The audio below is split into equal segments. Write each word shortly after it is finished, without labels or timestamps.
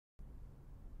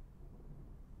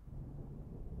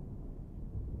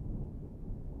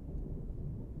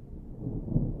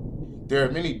There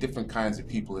are many different kinds of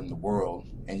people in the world,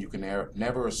 and you can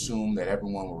never assume that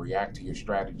everyone will react to your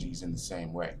strategies in the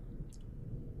same way.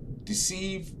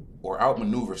 Deceive or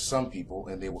outmaneuver some people,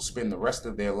 and they will spend the rest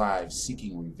of their lives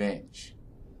seeking revenge.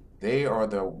 They are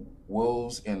the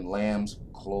wolves in lamb's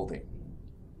clothing.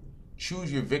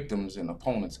 Choose your victims and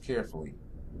opponents carefully.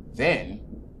 Then,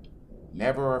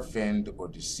 never offend or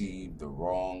deceive the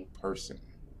wrong person.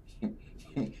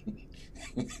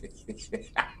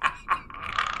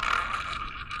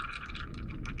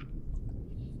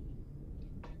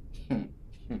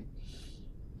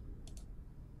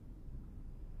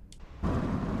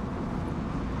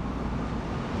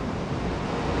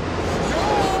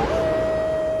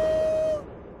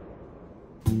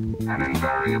 An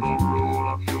invariable rule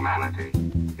of humanity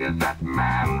is that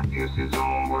man is his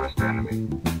own worst enemy.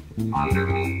 Under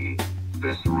me,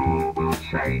 this rule will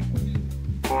change,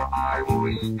 for I will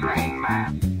restrain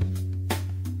man.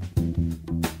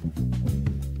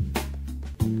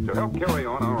 To help carry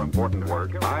on our important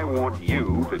work, I want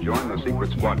you to join the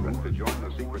secret squadron.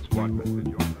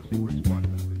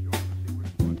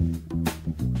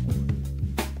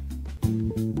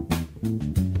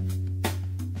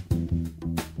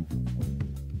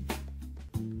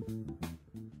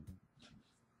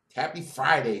 Happy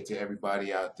Friday to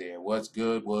everybody out there. What's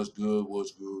good? What's good?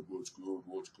 What's good? What's good?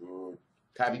 What's good?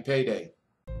 Happy payday.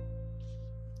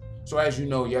 So as you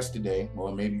know, yesterday,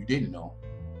 or maybe you didn't know,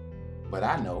 but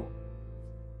I know.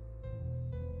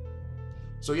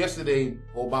 So yesterday,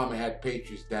 Obama had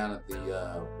patriots down at the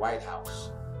White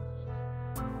House.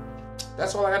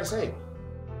 That's all I got to say.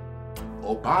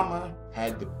 Obama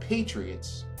had the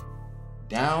patriots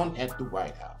down at the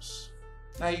White House.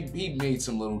 Now he made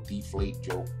some little deflate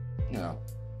joke, you know,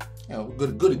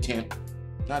 good attempt,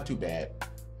 not too bad,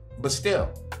 but still,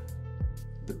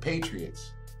 the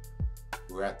patriots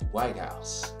were at the White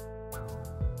House.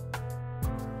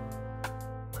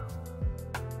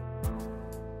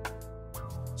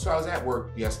 So I was at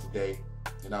work yesterday,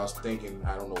 and I was thinking,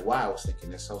 I don't know why I was thinking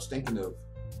this, I was thinking of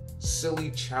silly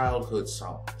childhood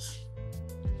songs.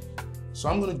 So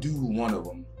I'm gonna do one of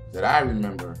them that I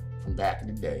remember from back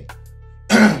in the day.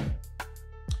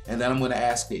 And then I'm gonna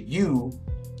ask that you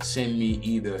send me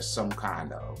either some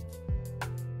kind of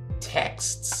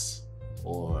texts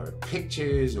or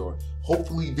pictures or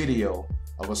hopefully video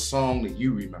of a song that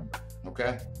you remember,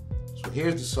 okay? So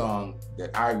here's the song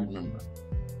that I remember.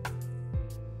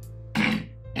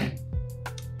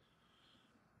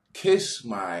 Kiss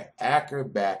my acker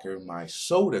backer, my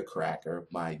soda cracker,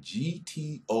 my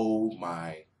GTO,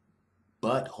 my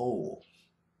butthole.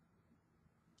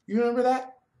 You remember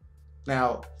that?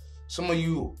 Now, some of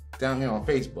you down here on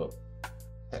Facebook,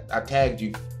 I tagged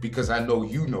you because I know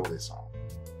you know this song,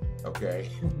 okay?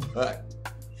 But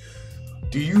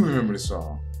do you remember the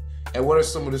song? And what are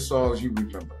some of the songs you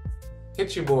remember?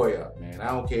 Hit your boy up, man.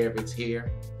 I don't care if it's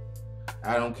here.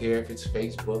 I don't care if it's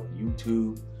Facebook,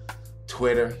 YouTube,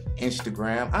 Twitter,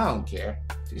 Instagram. I don't care.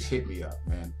 Just hit me up,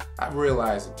 man. I've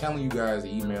realized that telling you guys to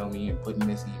email me and putting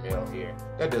this email here,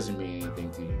 that doesn't mean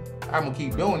anything to you. I'm gonna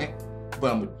keep doing it,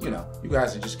 but you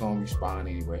guys are just gonna respond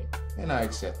anyway, and I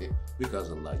accept it because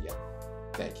I love you.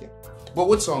 Thank you. But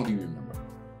what song do you remember?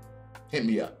 Hit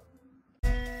me up.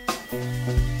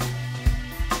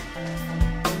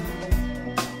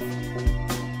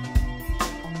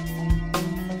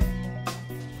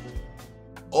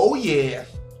 Oh yeah.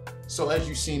 So as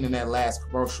you've seen in that last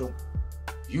commercial,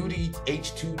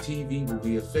 UDH2 TV will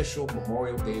be official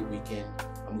Memorial Day weekend.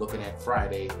 I'm looking at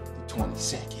Friday the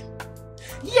 22nd.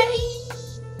 Yay!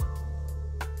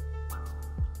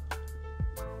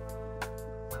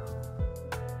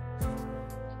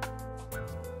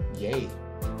 Yay.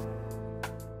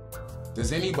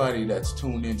 Does anybody that's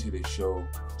tuned into this show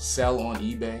sell on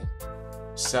eBay,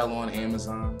 sell on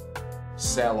Amazon,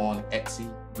 sell on Etsy,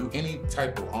 do any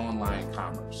type of online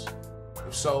commerce?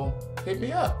 If so, hit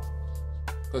me up,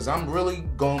 because I'm really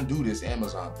gonna do this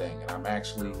Amazon thing, and I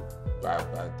attended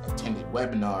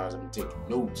webinars, I'm taking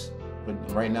notes, but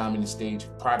right now I'm in the stage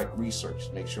of product research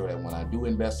to make sure that when I do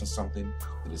invest in something,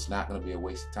 that it's not gonna be a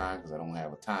waste of time, because I don't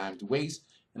have time to waste,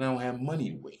 and I don't have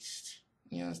money to waste.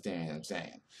 You understand what I'm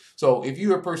saying? So if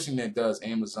you're a person that does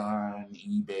Amazon,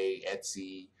 eBay,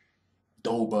 Etsy,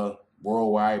 Doba,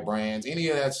 worldwide brands, any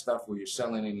of that stuff where you're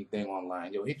selling anything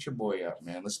online, yo, hit your boy up,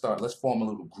 man. Let's form a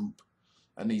little group.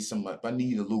 I need a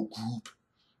little group,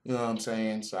 you know what I'm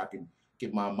saying? So I can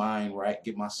get my mind right,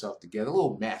 get myself together, a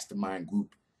little mastermind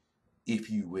group,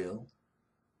 if you will.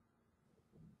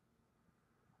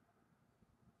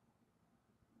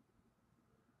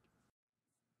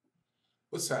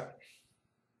 What's up?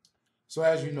 So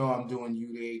as you know, I'm doing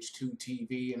UDH2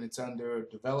 TV, and it's under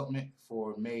development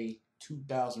for May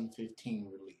 2015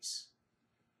 release.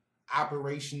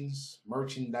 Operations,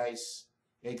 merchandise,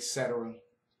 etc.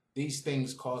 These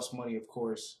things cost money, of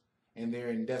course, and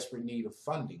they're in desperate need of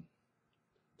funding.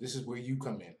 This is where you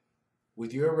come in.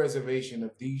 With your reservation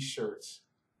of these shirts,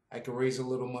 I can raise a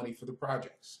little money for the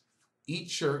projects.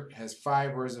 Each shirt has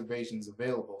 5 reservations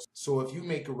available. So if you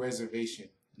make a reservation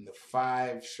and the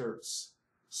 5 shirts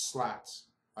slots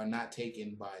are not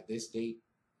taken by this date,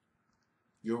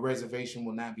 your reservation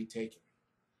will not be taken.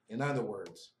 In other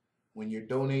words, when you're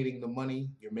donating the money,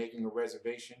 you're making a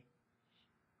reservation.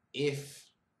 If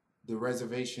the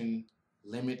reservation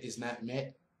limit is not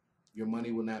met, your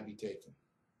money will not be taken.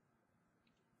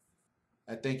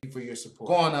 I thank you for your support.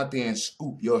 Go on out there and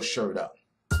scoop your shirt up.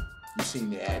 You've seen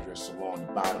the address along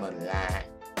the bottom of the line.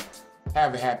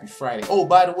 Have a happy Friday. Oh,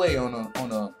 by the way, on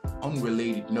a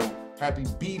unrelated note, happy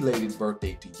belated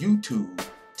birthday to YouTube.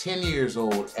 10 years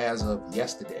old as of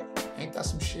yesterday. Ain't that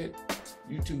some shit?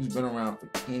 YouTube's been around for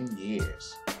 10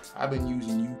 years. I've been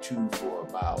using YouTube for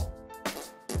about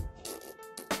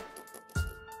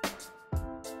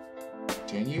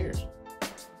 10 years.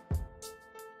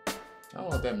 I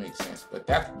don't know if that makes sense, but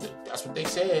that's what they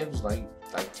said. It was like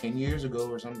 10 years ago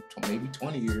or something, maybe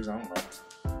 20 years, I don't know.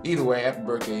 Either way, happy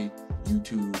birthday,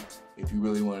 YouTube. If you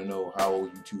really want to know how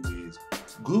old YouTube is,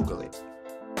 Google it.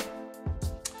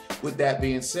 With that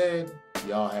being said,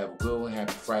 y'all have a good one.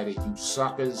 Happy Friday, you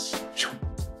suckers.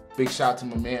 Big shout out to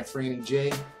my man, Franny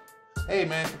J. Hey,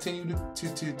 man, continue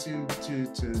to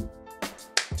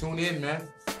tune in, man.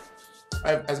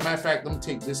 As a matter of fact, let me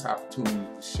take this opportunity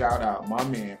to shout out my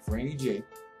man, Franny J.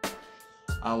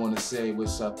 I want to say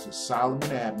what's up to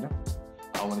Solomon Abner.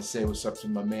 I want to say what's up to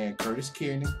my man, Curtis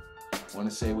Kearney. I want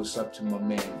to say what's up to my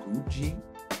man, Group G.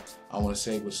 I want to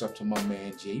say what's up to my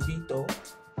man, J. Vito.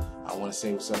 I want to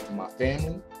say what's up to my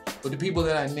family. But the people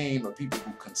that I name are people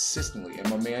who consistently, and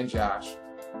my man, Josh,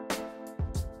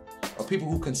 are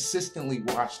people who consistently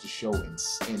watch the show and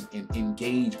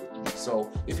engage with me.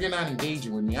 So if you're not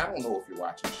engaging with me, I don't know if you're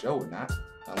watching the show or not,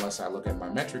 unless I look at my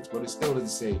metrics, but it still doesn't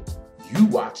say you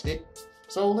watched it.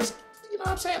 So let's, you know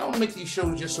what I'm saying? I don't make these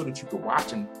shows just so that you can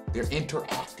watch them. They're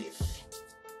interactive.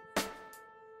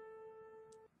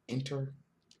 Interactive.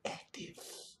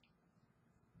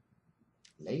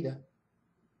 Later.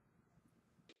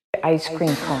 Ice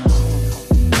cream cone.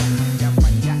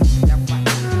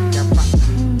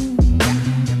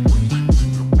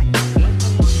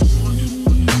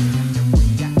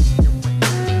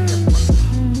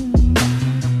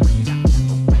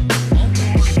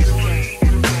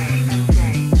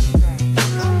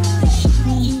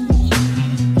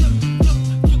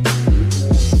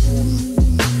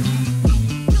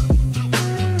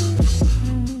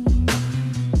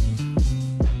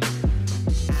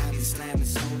 Slamming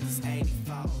smooth as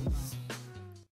 84s.